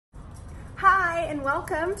Hi and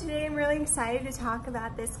welcome. Today I'm really excited to talk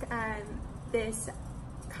about this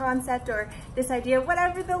concept or this idea,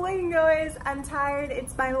 whatever the lingo is. I'm tired.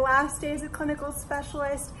 It's my last day as a clinical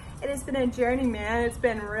specialist. It has been a journey, man. It's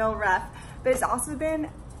been real rough, but it's also been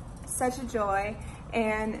such a joy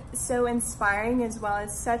and so inspiring, as well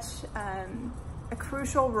as such a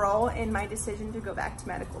crucial role in my decision to go back to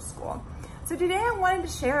medical school. So today I wanted to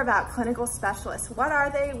share about clinical specialists. What are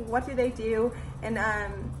they? What do they do? And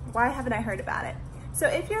why haven't I heard about it? So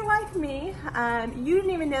if you're like me, you didn't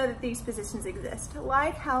even know that these positions exist.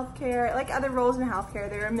 Like healthcare, like other roles in healthcare,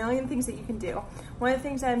 there are a million things that you can do. One of the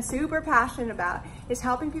things that I'm super passionate about is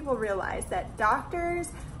helping people realize that doctors,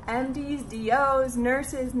 MDs, DOs,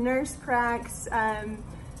 nurses, nurse pracs,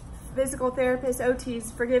 physical therapists,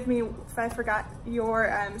 OTs, forgive me if I forgot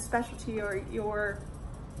your specialty or your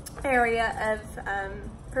area of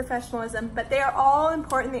professionalism, but they are all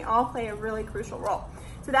important. They all play a really crucial role.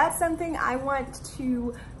 So that's something I want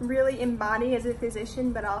to really embody as a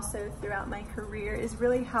physician, but also throughout my career, is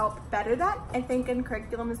really help better that. I think in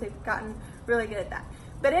curriculums they've gotten really good at that.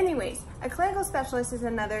 But anyways, a clinical specialist is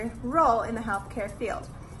another role in the healthcare field.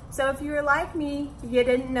 So if you were like me, you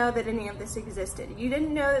didn't know that any of this existed. You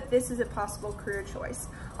didn't know that this is a possible career choice.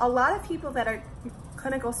 A lot of people that are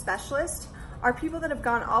clinical specialists are people that have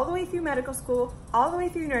gone all the way through medical school, all the way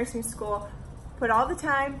through nursing school, put all the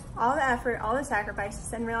time, all the effort, all the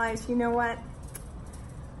sacrifices, and realize, you know what,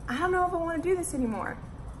 I don't know if I want to do this anymore.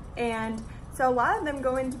 And so a lot of them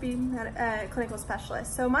go in to be clinical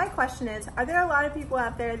specialists. So my question is, are there a lot of people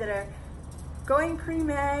out there that are going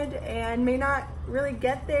pre-med and may not really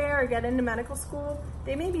get there or get into medical school?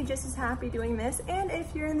 They may be just as happy doing this. And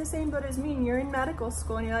if you're in the same boat as me and you're in medical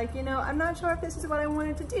school and you're like, you know, I'm not sure if this is what I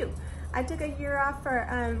wanted to do. I took a year off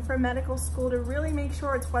for medical school to really make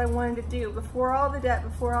sure it's what I wanted to do before all the debt,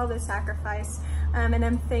 before all the sacrifice, and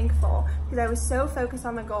I'm thankful because I was so focused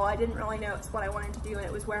on the goal, I didn't really know it's what I wanted to do, and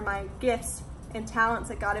it was where my gifts and talents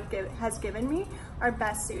that God has given me are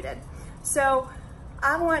best suited. So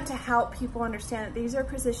I want to help people understand that these are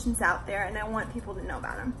positions out there, and I want people to know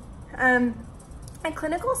about them. A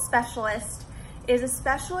clinical specialist is a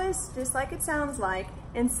specialist, just like it sounds like,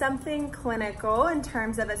 in something clinical in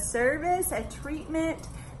terms of a service, a treatment,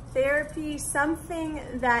 therapy, something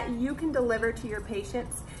that you can deliver to your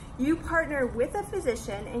patients. You partner with a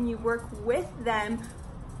physician and you work with them,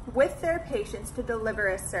 with their patients, to deliver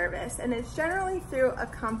a service. And it's generally through a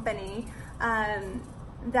company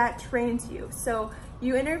that trains you. So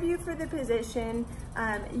you interview for the position,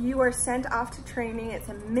 you are sent off to training. It's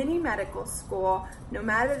a mini medical school, no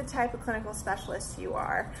matter the type of clinical specialist you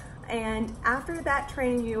are. And after that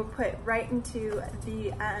training, you are put right into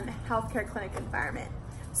the healthcare clinic environment.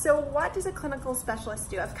 So what does a clinical specialist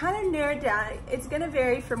do? I've kind of narrowed down. It's going to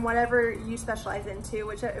vary from whatever you specialize into,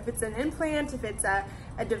 which if it's an implant, if it's a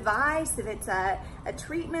device, if it's a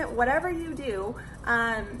treatment, whatever you do,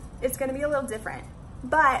 it's going to be a little different.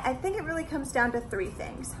 But I think it really comes down to three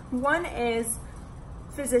things. One is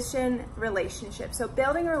physician relationships. So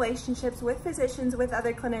building relationships with physicians, with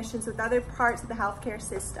other clinicians, with other parts of the healthcare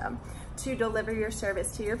system to deliver your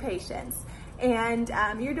service to your patients. And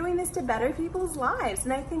you're doing this to better people's lives.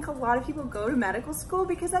 And I think a lot of people go to medical school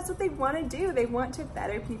because that's what they want to do. They want to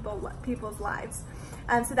better people's lives.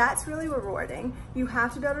 So that's really rewarding. You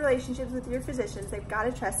have to build relationships with your physicians. They've got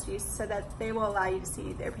to trust you so that they will allow you to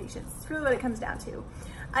see their patients. It's really what it comes down to.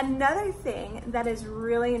 Another thing that is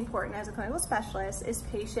really important as a clinical specialist is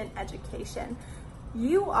patient education.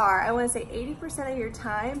 You are, I want to say 80% of your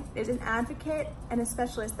time is an advocate and a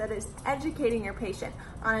specialist that is educating your patient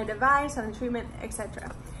on a device, on a treatment,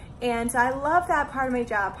 etc. And so I love that part of my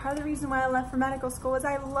job. Part of the reason why I left for medical school is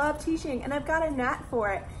I love teaching, and I've got a knack for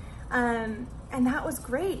it. And that was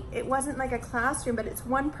great. It wasn't like a classroom, but it's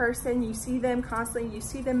one person. You see them constantly, you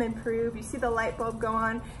see them improve, you see the light bulb go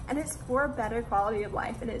on, and it's for a better quality of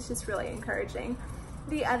life, and it's just really encouraging.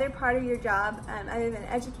 The other part of your job, other than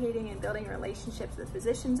educating and building relationships with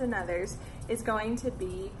physicians and others, is going to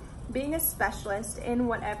be being a specialist in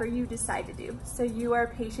whatever you decide to do. So you are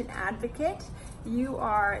a patient advocate. You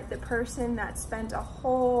are the person that spent a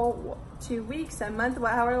whole 2 weeks, a month,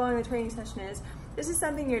 however long the training session is. This is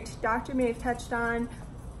something your doctor may have touched on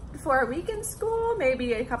for a week in school,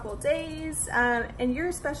 maybe a couple of days, and you're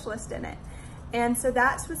a specialist in it. And so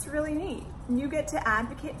that's what's really neat. You get to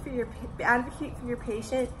advocate for your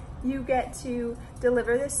patient. You get to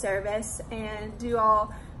deliver the service and do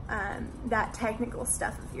all that technical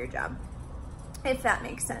stuff of your job, if that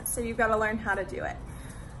makes sense. So you've got to learn how to do it,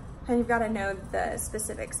 and you've got to know the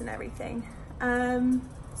specifics and everything.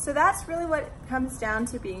 So that's really what it comes down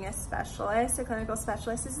to being a specialist, a clinical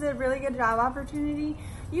specialist. This is a really good job opportunity.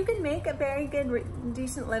 You can make a very good,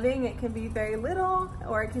 decent living. It can be very little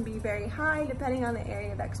or it can be very high depending on the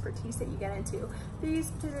area of expertise that you get into. These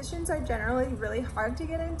positions are generally really hard to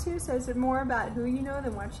get into, so it's more about who you know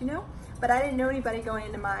than what you know. But I didn't know anybody going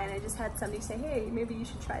into mine. I just had somebody say, hey, maybe you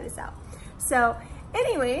should try this out. So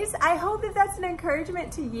anyways, I hope that that's an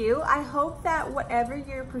encouragement to you. I hope that whatever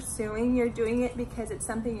you're pursuing, you're doing it because it's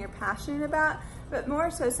something you're passionate about, but more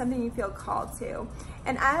so something you feel called to.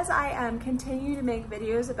 And as I continue to make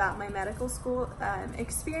videos about my medical school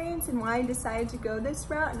experience and why I decided to go this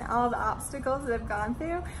route and all the obstacles that I've gone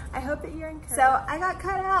through, I hope that you're encouraged. So I got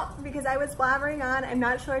cut out because I was blabbering on. I'm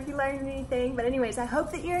not sure if you learned anything, but anyways, I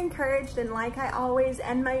hope that you're encouraged, and like I always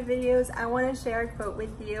end my videos, I want to share a quote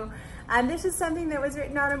with you. This is something that was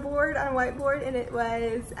written on a whiteboard, and it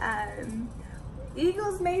was,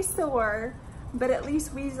 eagles may soar, but at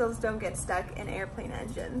least weasels don't get stuck in airplane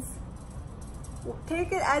engines.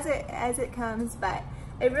 Take it as it comes, but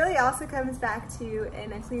it really also comes back to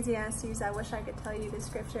in Ecclesiastes. I wish I could tell you the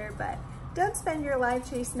scripture, but don't spend your life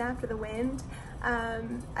chasing after the wind.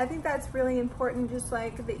 I think that's really important, just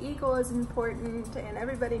like the eagle is important, and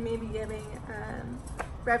everybody may be giving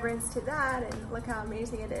reverence to that, and look how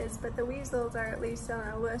amazing it is, but the weasels are at least on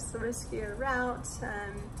a less riskier route,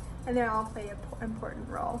 and they all play an important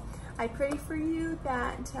role. I pray for you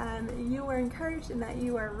that you are encouraged and that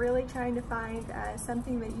you are really trying to find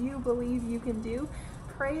something that you believe you can do.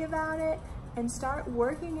 Pray about it and start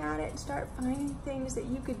working at it. Start finding things that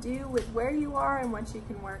you could do with where you are and what you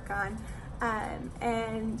can work on.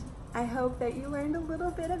 And I hope that you learned a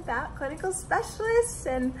little bit about clinical specialists,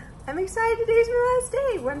 and I'm excited today's my last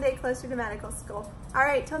day, one day closer to medical school. All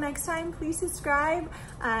right, till next time, please subscribe.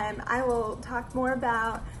 I will talk more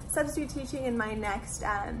about substitute teaching in my next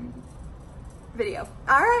video.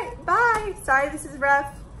 All right, bye. Sorry, this is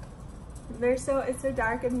rough. It's so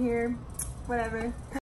dark in here, whatever.